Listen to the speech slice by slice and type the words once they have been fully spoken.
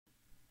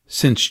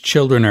Since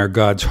children are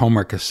God's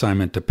homework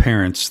assignment to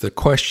parents, the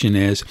question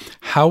is,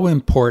 how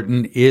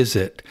important is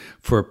it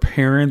for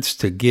parents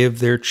to give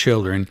their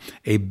children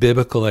a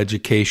biblical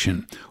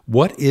education?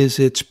 What is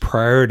its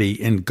priority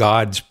in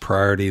God's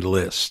priority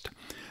list?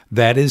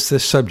 That is the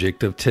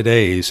subject of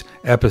today's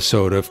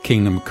episode of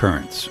Kingdom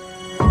Currents.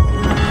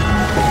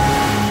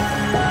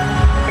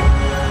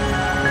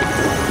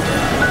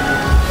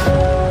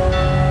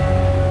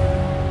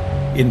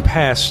 In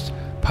past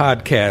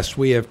podcasts,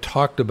 we have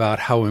talked about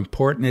how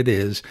important it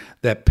is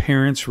that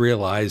parents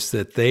realize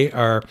that they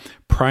are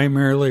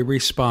primarily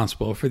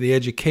responsible for the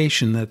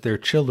education that their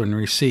children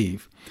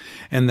receive,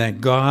 and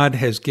that God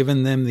has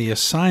given them the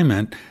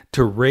assignment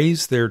to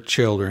raise their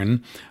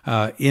children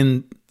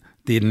in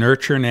the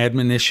nurture and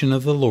admonition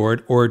of the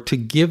Lord, or to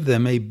give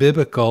them a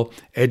biblical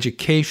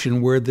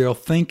education where they'll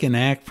think and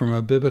act from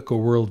a biblical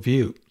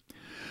worldview.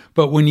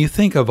 But when you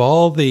think of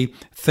all the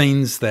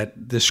things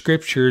that the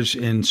Scriptures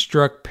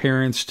instruct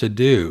parents to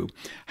do,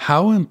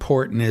 how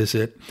important is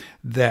it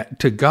that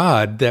to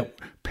God that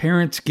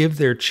parents give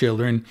their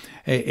children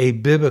a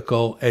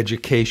biblical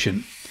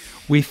education?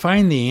 We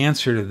find the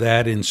answer to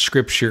that in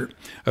Scripture,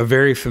 a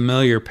very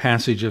familiar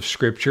passage of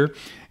Scripture.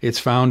 It's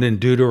found in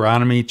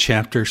Deuteronomy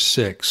chapter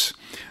 6.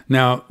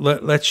 Now,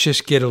 let's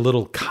just get a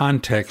little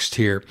context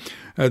here.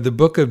 The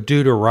book of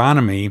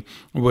Deuteronomy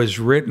was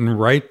written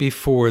right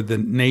before the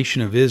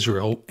nation of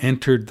Israel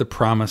entered the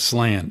Promised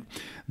Land.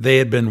 They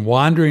had been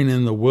wandering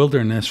in the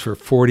wilderness for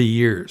 40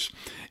 years.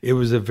 It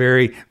was a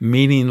very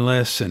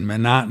meaningless and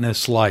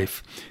monotonous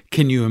life.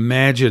 Can you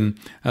imagine,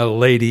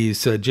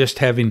 ladies, just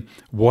having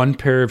one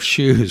pair of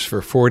shoes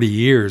for 40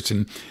 years?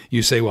 And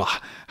you say, well,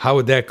 how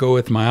would that go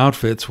with my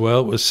outfits? Well,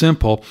 it was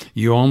simple.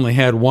 You only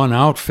had one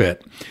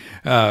outfit.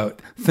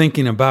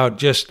 Thinking about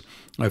just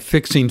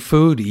fixing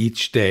food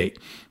each day.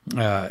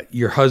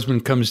 Your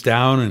husband comes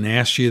down and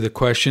asks you the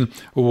question,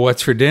 well,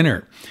 what's for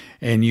dinner?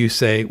 And you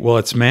say, well,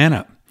 it's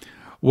manna.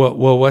 Well,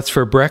 what's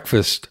for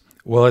breakfast?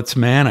 Well, it's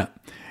manna.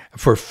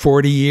 For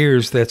 40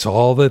 years, that's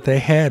all that they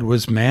had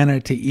was manna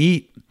to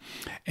eat.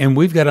 And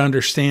we've got to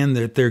understand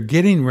that they're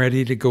getting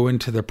ready to go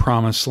into the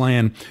Promised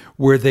Land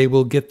where they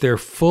will get their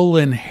full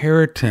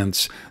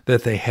inheritance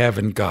that they have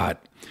in God.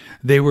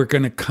 They were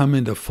going to come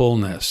into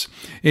fullness.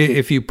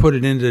 If you put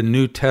it into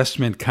New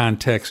Testament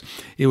context,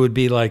 it would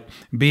be like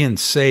being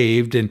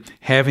saved and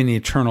having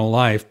eternal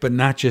life, but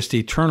not just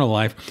eternal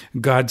life.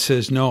 God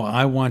says, no,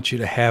 I want you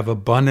to have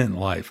abundant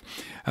life.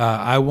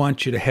 I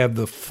want you to have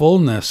the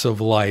fullness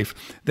of life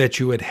that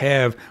you would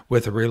have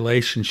with a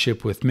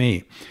relationship with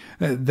me.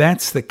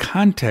 That's the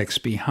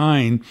context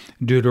behind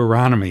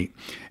Deuteronomy.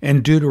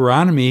 And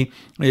Deuteronomy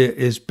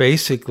is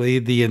basically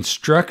the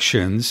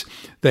instructions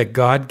that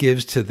God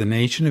gives to the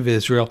nation of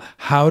Israel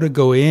how to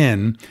go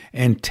in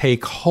and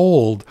take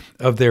hold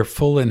of their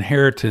full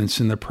inheritance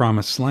in the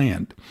Promised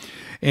Land.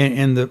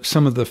 And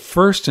some of the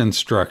first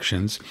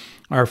instructions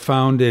are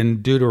found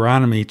in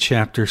Deuteronomy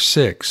chapter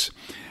 6.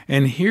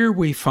 And here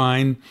we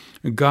find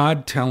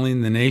God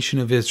telling the nation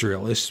of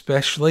Israel,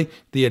 especially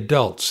the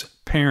adults,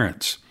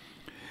 parents,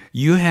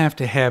 you have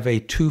to have a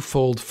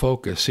twofold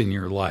focus in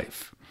your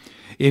life.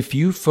 If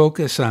you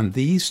focus on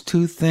these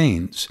two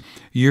things,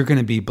 you're going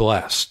to be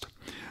blessed.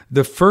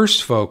 The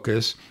first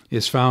focus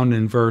is found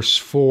in verse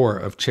 4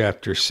 of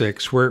chapter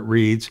 6, where it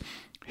reads,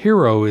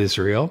 Hear, O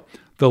Israel,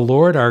 the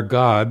Lord our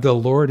God, the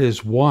Lord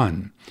is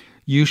one.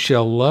 You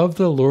shall love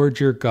the Lord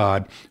your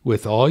God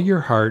with all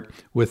your heart,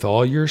 with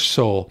all your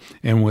soul,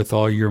 and with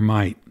all your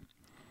might.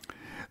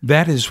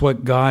 That is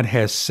what God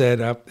has set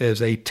up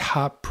as a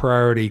top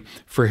priority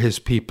for his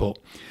people.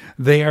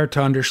 They are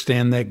to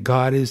understand that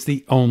God is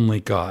the only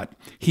God.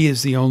 He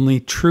is the only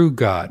true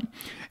God,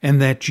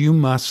 and that you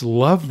must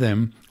love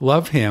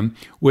him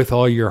with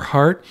all your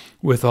heart,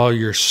 with all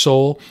your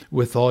soul,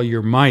 with all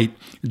your might.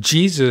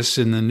 Jesus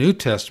in the New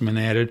Testament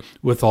added,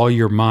 with all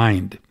your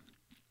mind.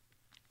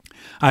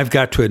 I've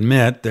got to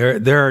admit,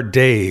 there are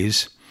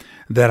days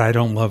that I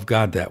don't love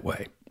God that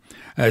way.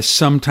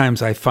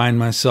 Sometimes I find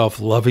myself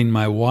loving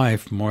my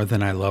wife more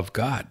than I love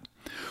God,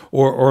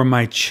 or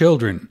my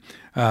children,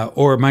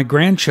 or my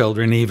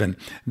grandchildren even,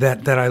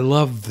 that I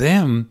love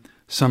them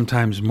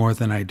sometimes more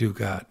than I do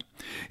God.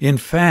 In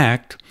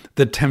fact,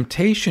 the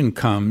temptation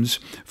comes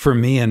for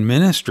me in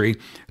ministry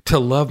to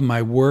love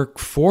my work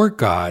for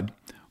God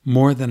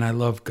more than I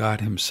love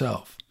God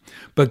himself.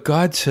 But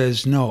God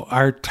says, no,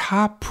 our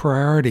top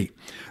priority,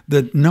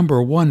 the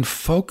number one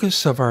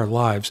focus of our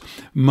lives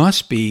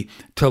must be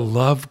to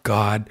love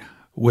God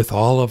with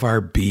all of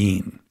our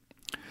being.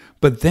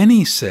 But then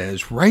he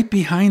says, right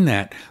behind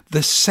that,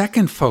 the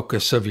second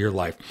focus of your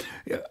life.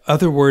 In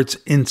other words,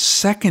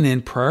 second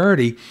in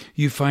priority,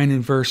 you find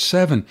in verse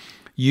 7,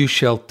 you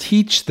shall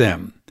teach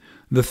them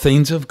the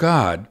things of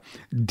God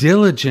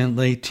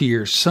diligently to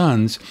your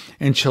sons,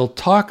 and shall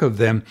talk of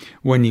them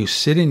when you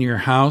sit in your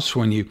house,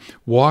 when you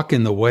walk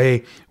in the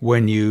way,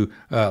 when you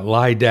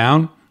lie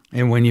down,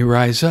 and when you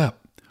rise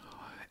up.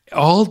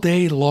 All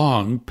day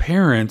long,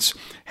 parents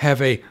have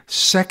a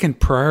second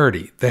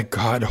priority that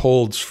God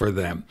holds for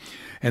them,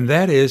 and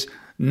that is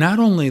not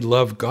only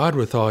love God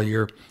with all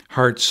your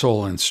heart,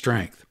 soul, and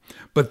strength.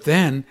 But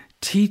then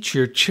teach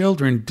your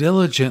children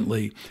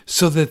diligently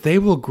so that they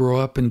will grow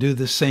up and do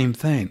the same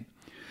thing.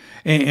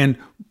 And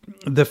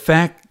the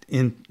fact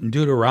in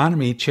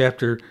Deuteronomy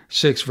chapter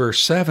 6,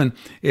 verse 7,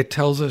 it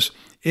tells us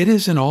it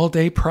is an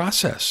all-day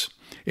process.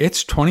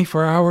 It's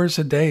 24 hours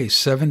a day,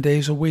 7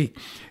 days a week.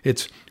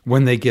 It's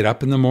when they get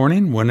up in the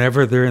morning,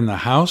 whenever they're in the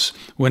house,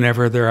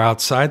 whenever they're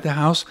outside the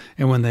house,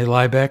 and when they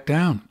lie back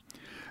down.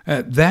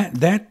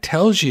 That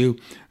tells you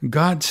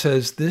God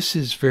says this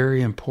is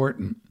very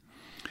important.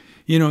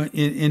 You know,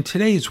 in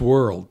today's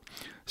world,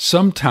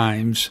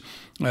 sometimes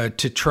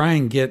to try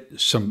and get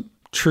some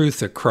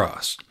truth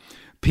across,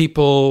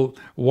 people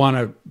want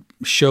to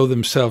show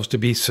themselves to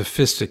be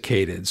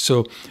sophisticated.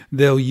 So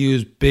they'll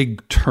use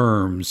big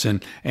terms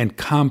and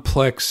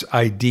complex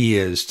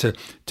ideas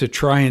to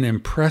try and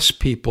impress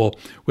people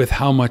with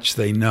how much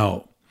they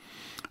know.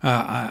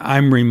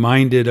 I'm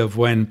reminded of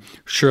when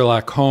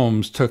Sherlock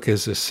Holmes took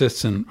his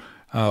assistant,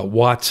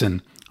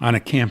 Watson, on a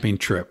camping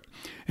trip.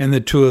 And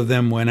the two of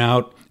them went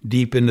out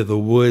deep into the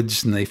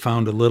woods and they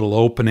found a little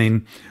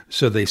opening.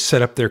 So they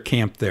set up their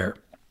camp there.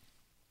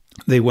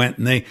 They went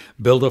and they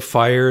built a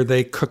fire.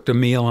 They cooked a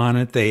meal on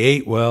it. They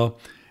ate well.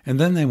 And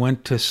then they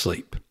went to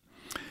sleep.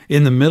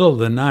 In the middle of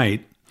the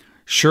night,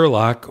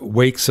 Sherlock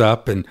wakes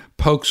up and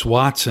pokes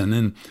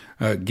Watson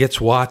and gets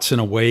Watson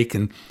awake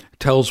and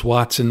tells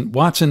Watson,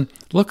 Watson,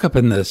 look up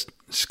in the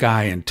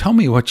sky and tell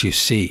me what you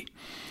see.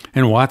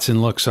 And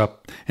Watson looks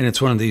up, and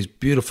it's one of these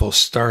beautiful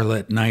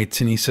starlit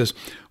nights, and he says,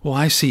 well,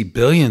 I see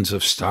billions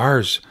of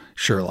stars,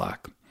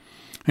 Sherlock.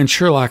 And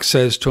Sherlock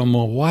says to him,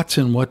 well,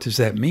 Watson, what does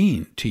that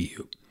mean to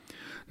you?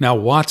 Now,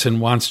 Watson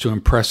wants to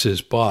impress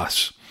his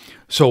boss.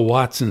 So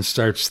Watson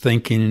starts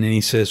thinking, and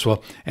he says,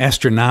 well,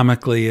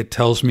 astronomically, it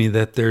tells me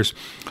that there's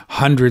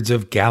hundreds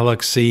of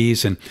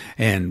galaxies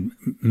and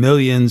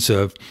millions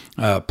of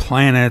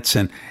planets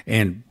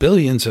and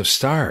billions of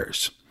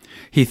stars.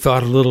 He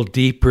thought a little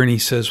deeper, and he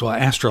says, well,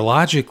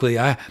 astrologically,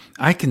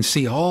 I can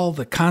see all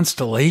the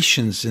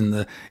constellations in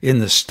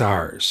the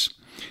stars.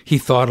 He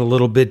thought a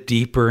little bit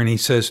deeper, and he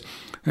says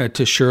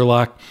to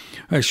Sherlock,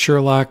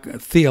 Sherlock,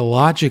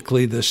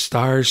 theologically, the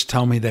stars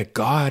tell me that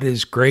God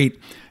is great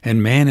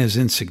and man is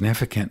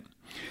insignificant.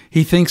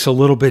 He thinks a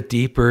little bit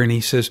deeper and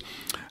he says,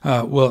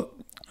 Sherlock,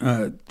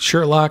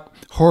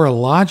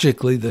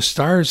 horologically, the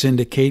stars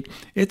indicate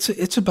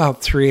it's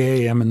about 3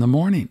 a.m. in the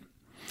morning.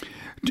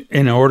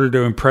 In order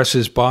to impress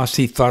his boss,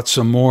 he thought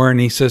some more and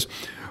he says,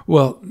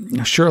 well,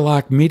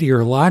 Sherlock,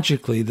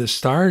 meteorologically, the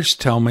stars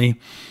tell me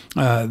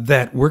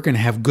that we're going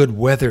to have good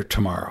weather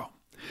tomorrow.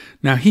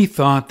 Now, he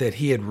thought that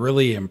he had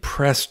really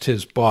impressed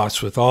his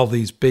boss with all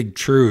these big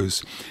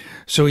truths.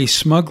 So he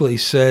smugly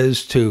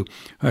says to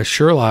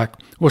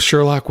Sherlock, well,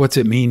 Sherlock, what's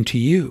it mean to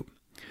you?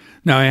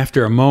 Now,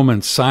 after a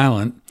moment's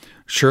silence,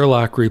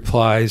 Sherlock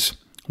replies,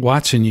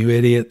 Watson, you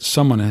idiot,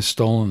 someone has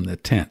stolen the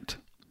tent.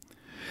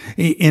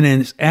 In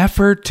an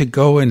effort to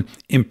go and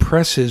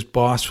impress his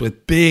boss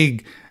with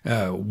big,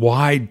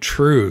 wide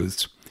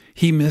truths,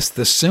 he missed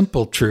the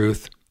simple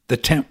truth, the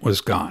tent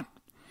was gone.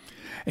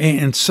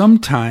 And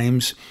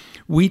sometimes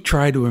we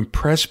try to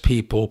impress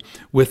people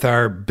with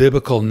our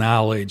biblical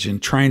knowledge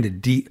and trying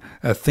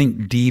to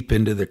think deep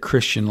into the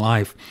Christian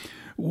life,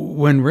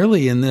 when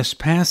really in this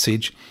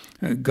passage,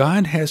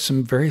 God has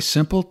some very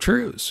simple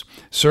truths,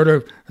 sort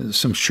of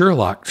some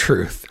Sherlock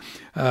truth.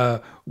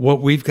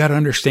 What we've got to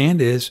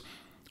understand is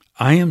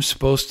I am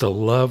supposed to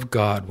love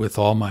God with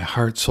all my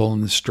heart, soul,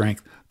 and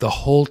strength the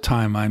whole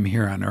time I'm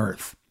here on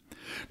earth.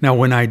 Now,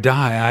 when I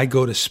die, I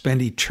go to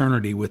spend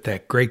eternity with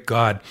that great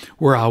God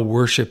where I'll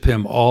worship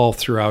him all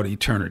throughout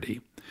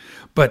eternity.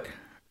 But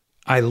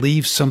I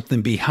leave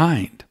something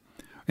behind.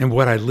 And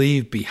what I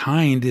leave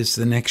behind is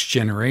the next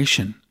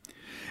generation.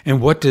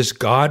 And what does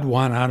God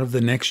want out of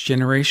the next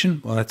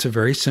generation? Well, that's a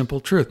very simple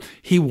truth.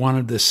 He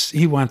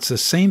wants the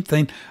same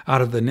thing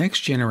out of the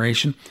next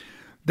generation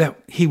that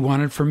he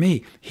wanted for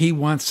me. He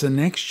wants the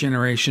next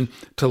generation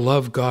to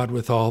love God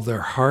with all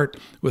their heart,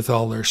 with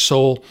all their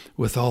soul,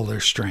 with all their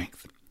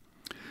strength.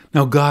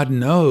 Now, God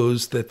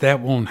knows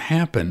that won't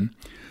happen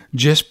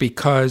just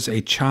because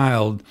a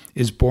child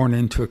is born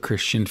into a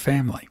Christian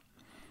family.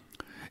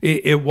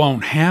 It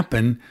won't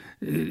happen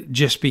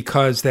just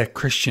because that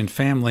Christian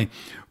family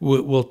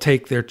will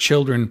take their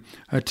children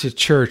to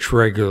church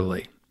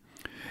regularly.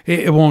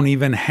 It won't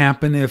even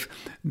happen if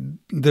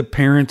the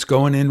parents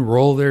go and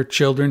enroll their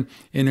children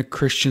in a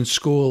Christian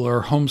school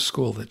or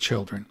homeschool the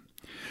children.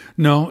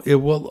 No, it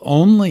will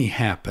only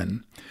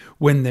happen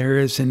when there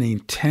is an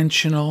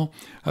intentional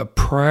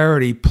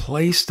priority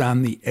placed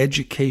on the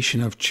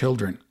education of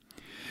children.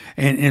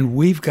 And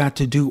we've got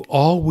to do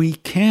all we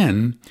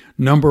can,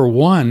 number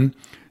one,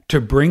 to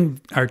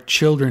bring our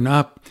children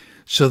up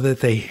so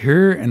that they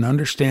hear and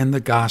understand the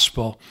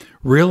gospel,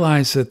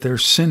 realize that they're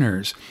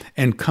sinners,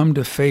 and come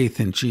to faith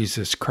in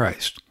Jesus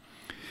Christ.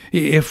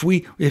 If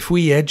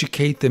we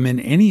educate them in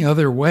any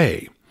other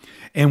way,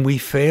 and we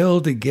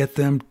fail to get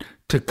them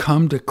to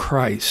come to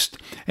Christ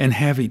and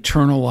have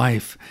eternal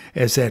life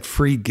as that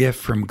free gift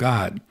from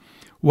God,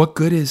 what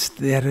good is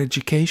that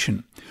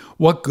education?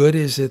 What good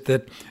is it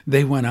that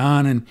they went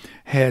on and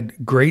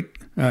had great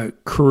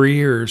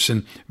careers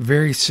and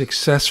very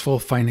successful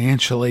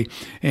financially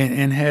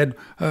and had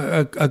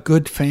a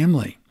good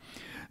family?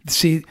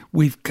 See,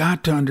 we've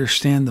got to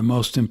understand the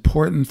most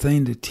important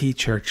thing to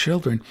teach our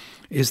children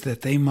is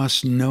that they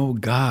must know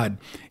God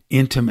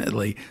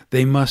intimately.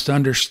 They must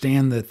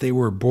understand that they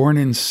were born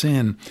in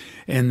sin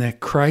and that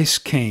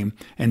Christ came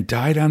and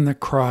died on the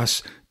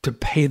cross to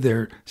pay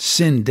their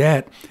sin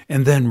debt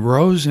and then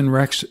rose in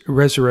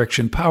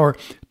resurrection power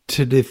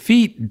to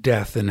defeat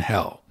death and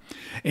hell.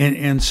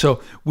 And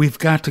so we've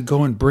got to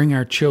go and bring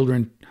our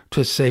children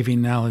to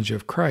saving knowledge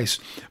of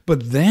Christ.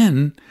 But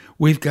then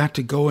we've got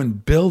to go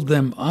and build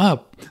them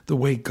up the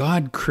way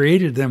God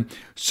created them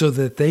so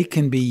that they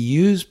can be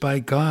used by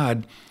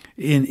God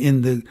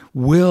in the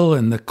will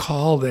and the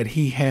call that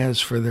He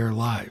has for their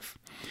life.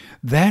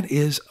 That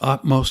is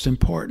utmost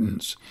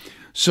importance.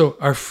 So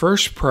our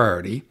first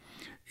priority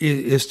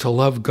is to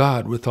love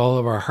God with all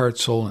of our heart,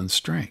 soul, and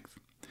strength.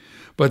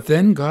 But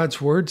then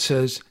God's Word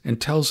says and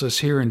tells us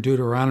here in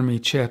Deuteronomy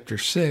chapter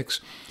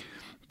 6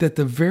 that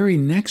the very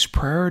next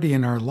priority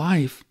in our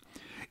life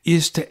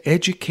is to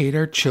educate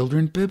our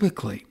children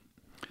biblically.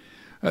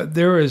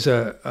 There is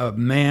a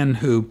man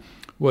who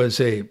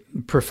was a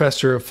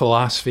professor of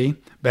philosophy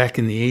back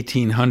in the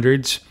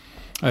 1800s,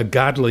 a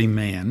godly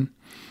man.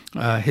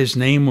 His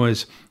name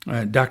was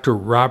Dr.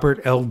 Robert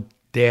L.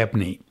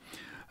 Dabney.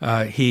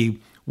 He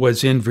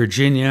was in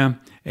Virginia,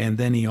 and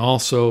then he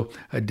also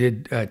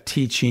did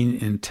teaching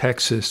in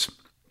Texas.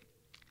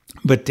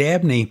 But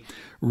Dabney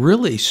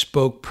really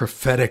spoke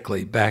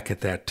prophetically back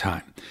at that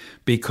time,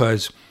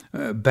 because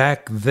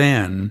back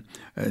then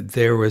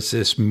there was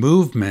this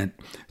movement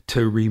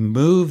to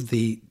remove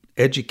the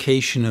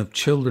education of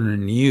children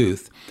and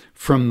youth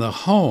from the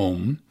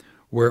home,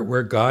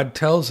 where God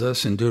tells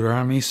us in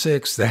Deuteronomy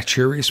 6, that's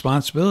your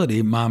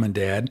responsibility, mom and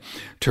dad,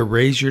 to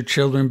raise your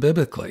children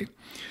biblically.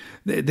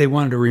 They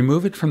wanted to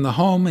remove it from the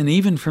home and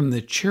even from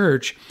the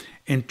church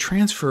and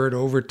transfer it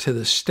over to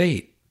the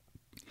state.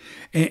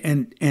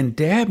 And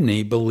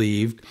Dabney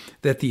believed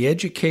that the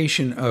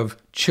education of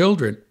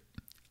children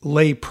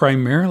lay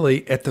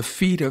primarily at the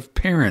feet of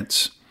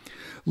parents.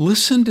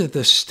 Listen to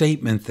the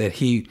statement that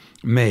he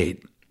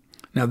made.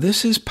 Now,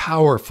 this is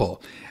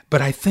powerful,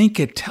 but I think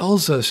it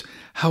tells us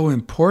how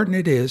important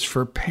it is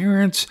for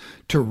parents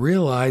to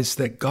realize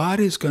that God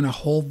is going to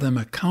hold them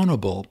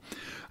accountable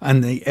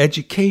on the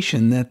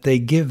education that they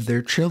give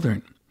their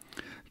children.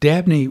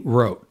 Dabney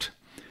wrote,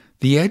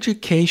 "The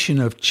education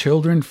of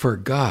children for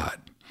God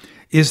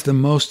is the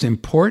most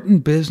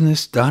important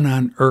business done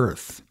on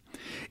earth.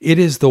 It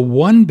is the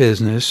one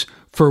business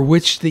for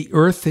which the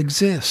earth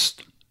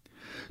exists.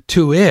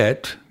 To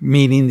it,"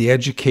 meaning the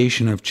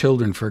education of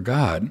children for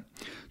God,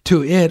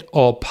 "to it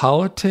all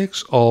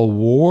politics, all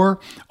war,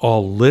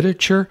 all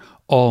literature,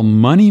 all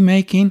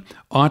money-making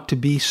ought to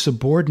be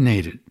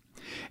subordinated.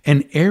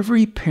 And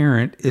every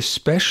parent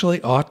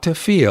especially ought to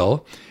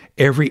feel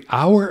every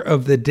hour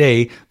of the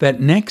day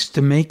that next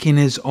to making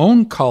his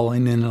own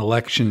calling and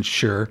election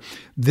sure,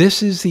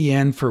 this is the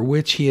end for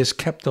which he is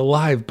kept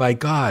alive by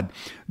God.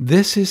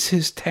 This is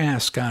his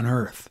task on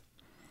earth."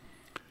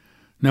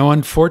 Now,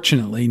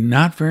 unfortunately,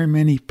 not very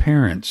many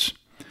parents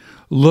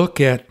look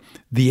at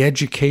the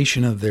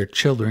education of their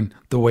children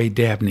the way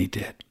Dabney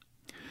did.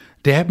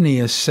 Dabney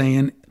is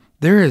saying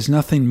there is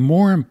nothing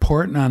more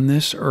important on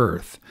this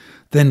earth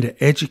than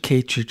to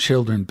educate your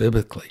children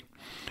biblically.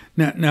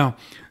 Now,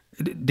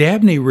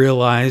 Dabney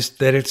realized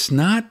that it's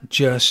not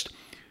just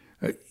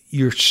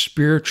your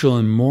spiritual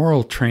and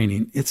moral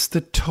training, it's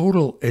the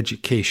total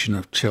education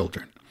of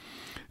children.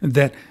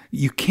 That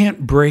you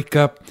can't break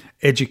up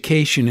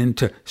education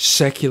into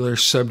secular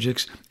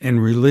subjects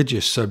and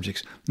religious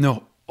subjects.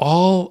 No,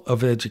 all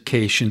of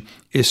education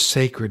is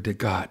sacred to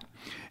God.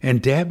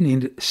 And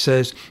Dabney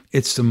says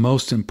it's the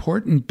most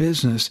important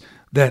business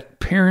that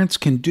parents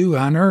can do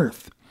on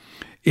earth.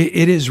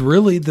 It is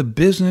really the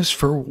business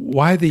for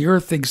why the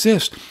earth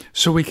exists,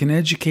 so we can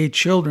educate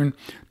children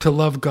to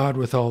love God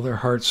with all their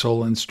heart,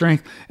 soul, and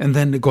strength, and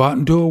then to go out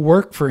and do a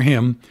work for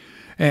Him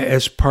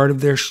as part of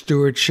their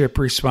stewardship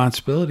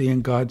responsibility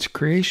in God's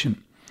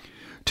creation.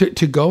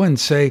 To go and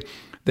say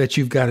that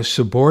you've got to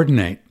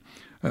subordinate,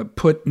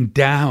 put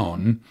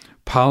down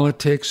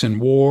politics and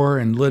war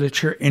and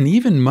literature and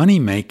even money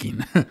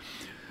making,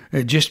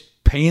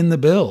 just paying the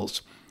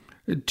bills,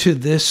 to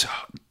this,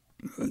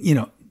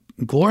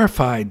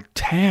 glorified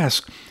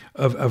task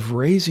of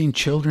raising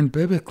children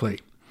biblically.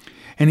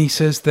 And he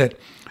says that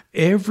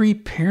every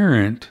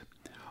parent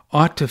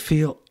ought to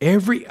feel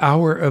every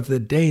hour of the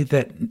day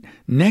that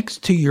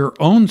next to your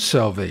own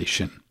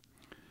salvation,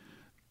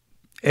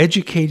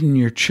 educating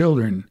your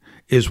children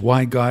is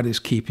why God is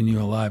keeping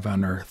you alive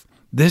on earth.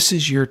 This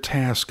is your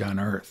task on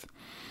earth.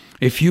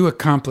 If you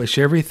accomplish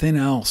everything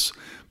else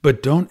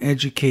but don't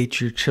educate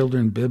your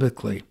children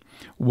biblically,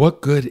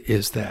 what good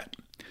is that?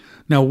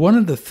 Now, one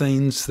of the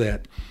things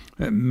that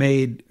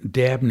made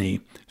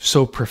Dabney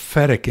so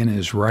prophetic in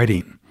his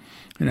writing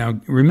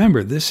Now,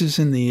 remember, this is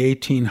in the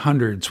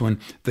 1800s when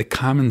the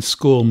common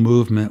school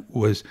movement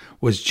was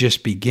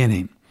just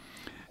beginning.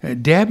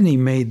 Dabney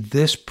made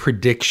this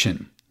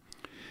prediction.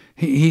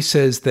 He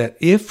says that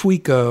if we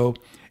go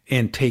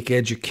and take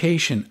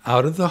education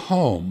out of the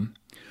home,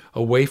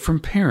 away from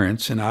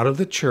parents and out of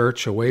the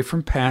church, away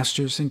from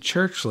pastors and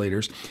church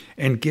leaders,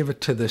 and give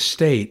it to the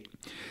state,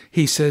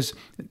 he says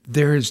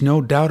there is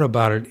no doubt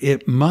about it.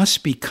 It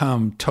must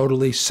become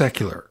totally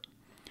secular.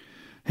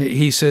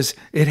 He says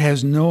it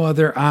has no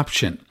other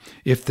option.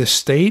 If the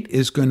state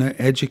is going to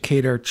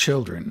educate our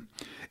children,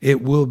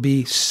 it will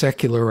be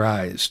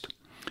secularized.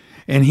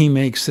 And he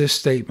makes this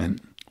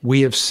statement: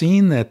 we have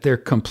seen that their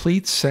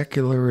complete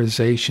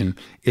secularization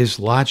is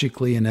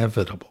logically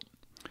inevitable.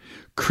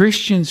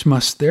 Christians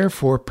must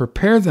therefore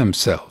prepare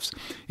themselves.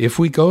 If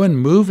we go and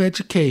move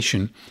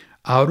education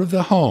out of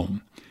the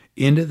home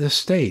into the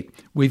state,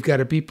 we've got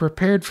to be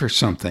prepared for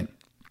something.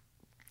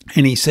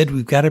 And he said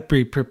we've got to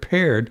be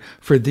prepared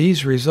for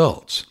these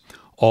results.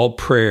 All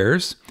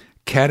prayers,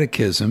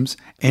 catechisms,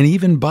 and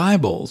even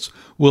Bibles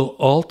will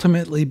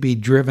ultimately be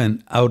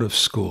driven out of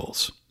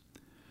schools.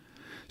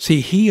 See,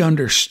 he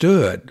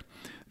understood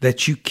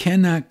that you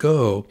cannot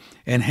go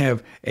and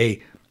have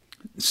a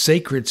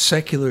sacred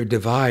secular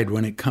divide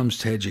when it comes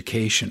to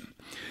education.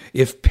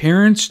 If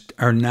parents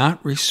are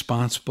not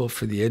responsible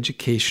for the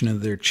education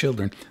of their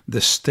children,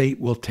 the state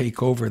will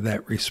take over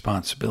that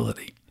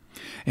responsibility.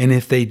 And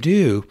if they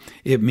do,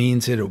 it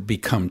means it will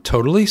become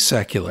totally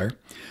secular.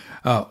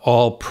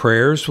 All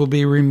prayers will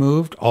be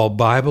removed. All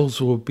Bibles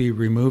will be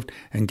removed.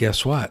 And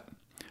guess what?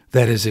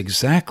 That is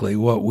exactly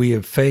what we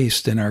have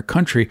faced in our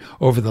country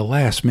over the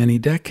last many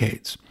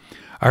decades.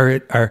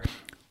 It's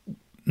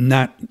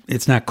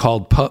not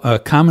called a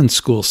common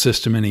school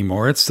system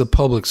anymore. It's the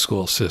public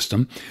school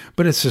system,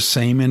 but it's the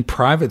same in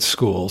private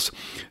schools.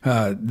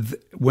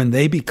 When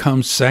they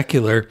become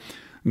secular,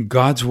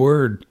 God's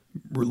word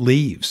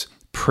leaves.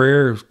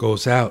 Prayer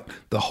goes out.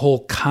 The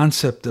whole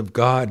concept of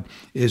God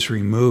is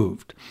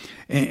removed.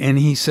 And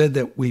he said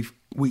that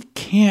we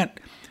can't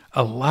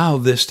allow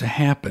this to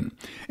happen.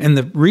 And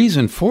the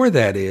reason for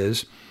that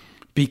is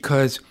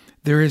because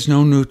there is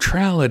no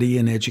neutrality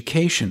in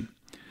education.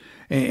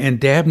 And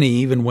Dabney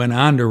even went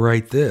on to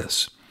write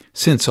this: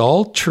 since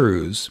all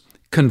truths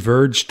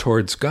converge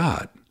towards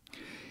God,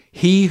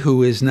 he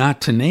who is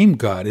not to name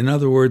God, in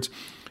other words,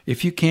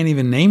 if you can't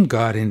even name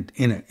God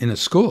in a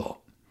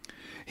school,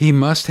 he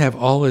must have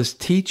all his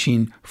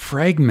teaching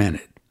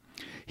fragmented.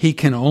 He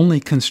can only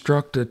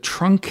construct a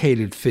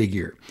truncated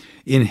figure.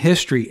 In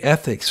history,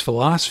 ethics,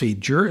 philosophy,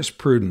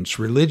 jurisprudence,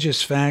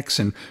 religious facts,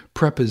 and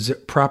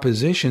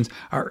propositions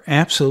are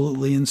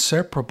absolutely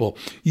inseparable.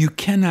 You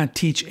cannot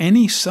teach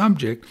any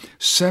subject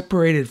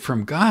separated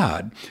from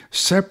God,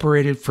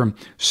 separated from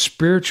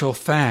spiritual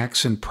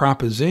facts and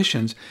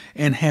propositions,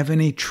 and have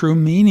any true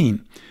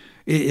meaning.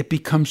 It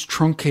becomes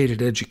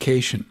truncated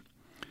education.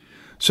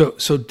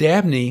 So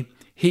Dabney,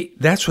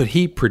 that's what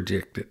he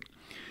predicted.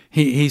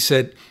 He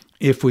said,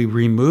 if we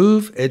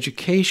remove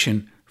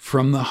education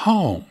from the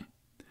home,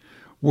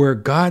 where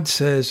God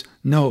says,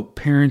 no,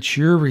 parents,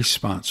 you're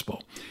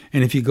responsible.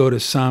 And if you go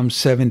to Psalm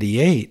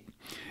 78,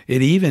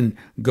 it even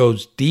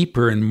goes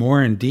deeper and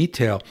more in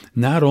detail.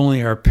 Not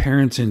only are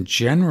parents in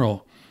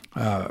general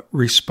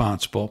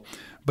responsible,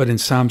 but in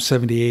Psalm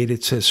 78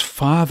 it says,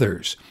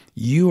 fathers,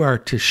 you are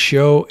to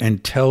show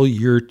and tell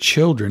your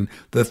children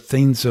the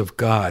things of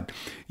God.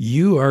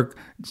 You are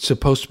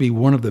supposed to be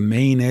one of the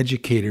main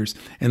educators.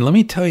 And let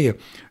me tell you,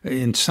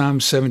 in Psalm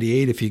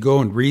 78, if you go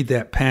and read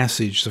that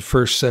passage, the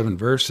first 7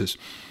 verses,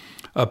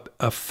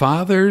 a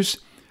father's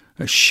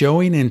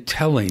showing and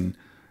telling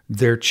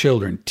their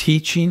children,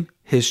 teaching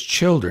his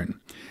children,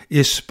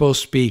 is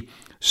supposed to be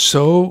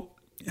so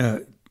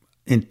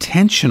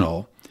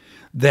intentional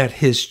that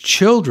his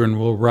children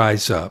will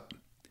rise up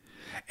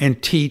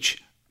and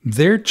teach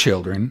their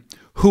children,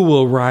 who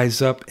will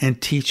rise up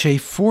and teach a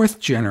 4th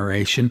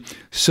generation,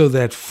 so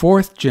that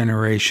 4th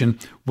generation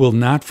will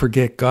not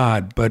forget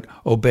God, but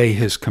obey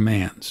his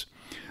commands.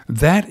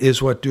 That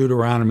is what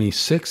Deuteronomy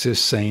 6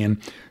 is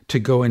saying, to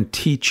go and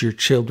teach your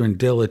children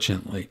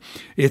diligently.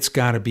 It's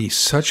got to be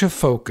such a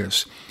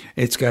focus.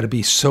 It's got to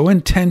be so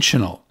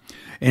intentional.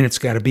 And it's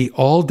got to be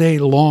all day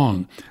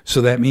long.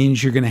 So that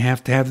means you're going to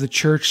have the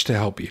church to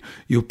help you.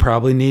 You'll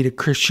probably need a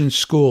Christian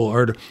school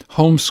or to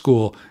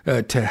homeschool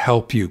to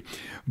help you.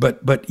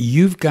 But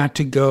you've got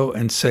to go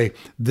and say,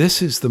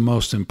 this is the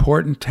most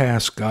important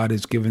task God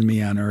has given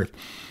me on earth.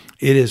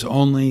 It is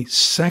only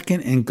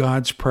second in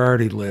God's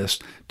priority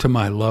list to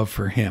my love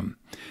for him.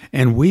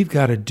 And we've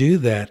got to do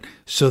that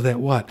so that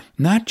what?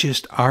 Not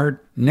just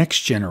our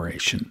next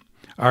generation,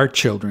 our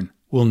children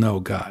will know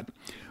God,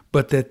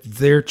 but that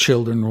their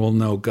children will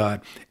know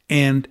God,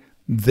 and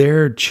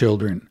their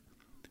children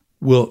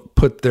will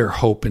put their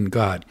hope in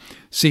God.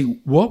 See,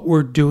 what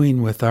we're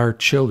doing with our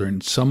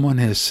children, someone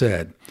has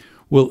said,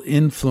 will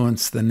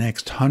influence the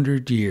next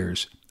 100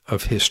 years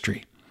of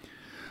history.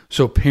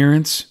 So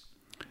parents,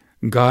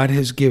 God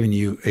has given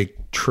you a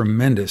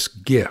tremendous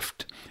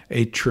gift,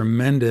 a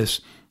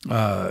tremendous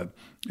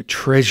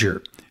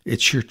treasure,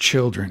 It's your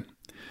children.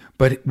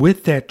 But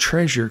with that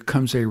treasure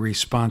comes a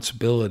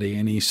responsibility.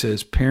 And he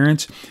says,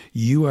 parents,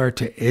 you are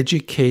to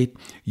educate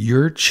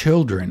your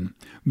children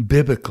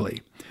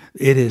biblically.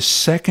 It is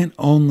second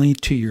only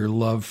to your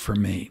love for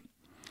me.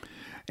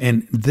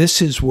 And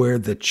this is where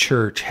the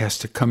church has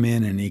to come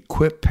in and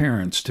equip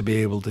parents to be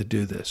able to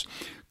do this.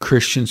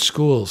 Christian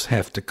schools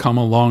have to come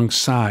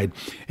alongside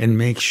and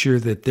make sure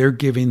that they're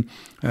giving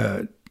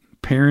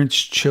parents'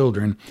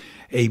 children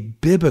a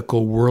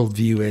biblical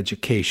worldview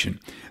education,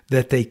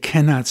 that they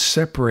cannot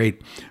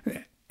separate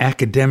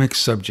academic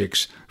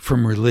subjects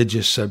from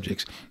religious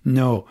subjects.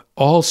 No,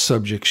 all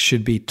subjects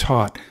should be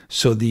taught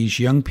so these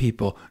young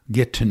people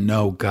get to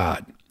know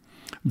God.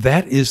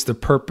 That is the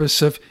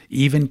purpose of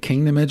even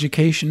Kingdom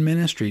Education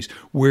Ministries.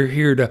 We're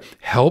here to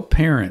help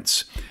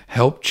parents,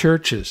 help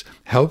churches,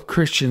 help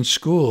Christian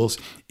schools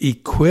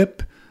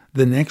equip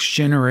the next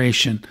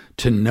generation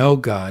to know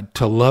God,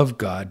 to love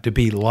God, to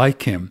be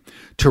like Him,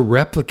 to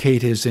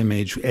replicate His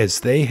image as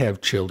they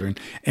have children,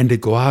 and to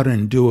go out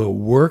and do a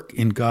work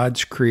in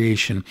God's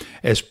creation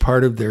as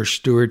part of their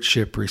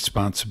stewardship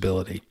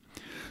responsibility.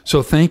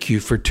 So thank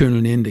you for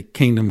tuning in to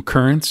Kingdom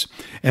Currents,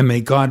 and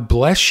may God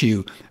bless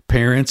you,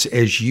 parents,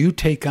 as you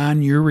take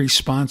on your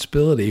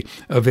responsibility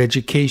of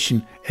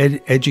educating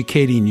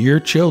your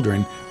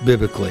children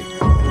biblically.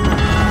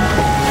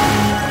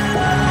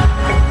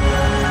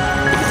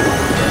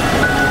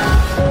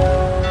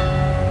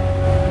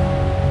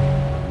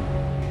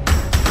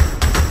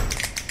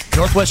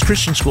 Northwest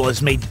Christian School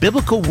has made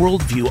Biblical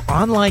Worldview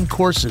online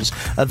courses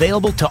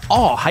available to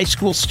all high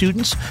school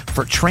students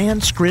for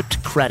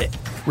transcript credit,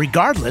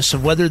 regardless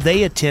of whether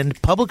they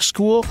attend public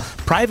school,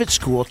 private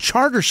school,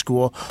 charter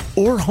school,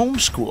 or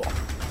homeschool.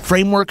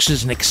 Frameworks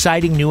is an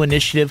exciting new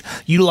initiative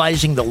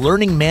utilizing the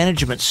learning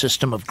management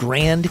system of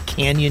Grand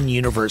Canyon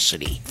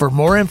University. For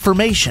more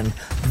information,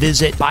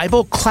 visit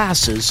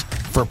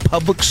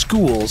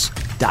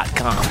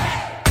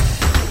BibleClassesForPublicSchools.com.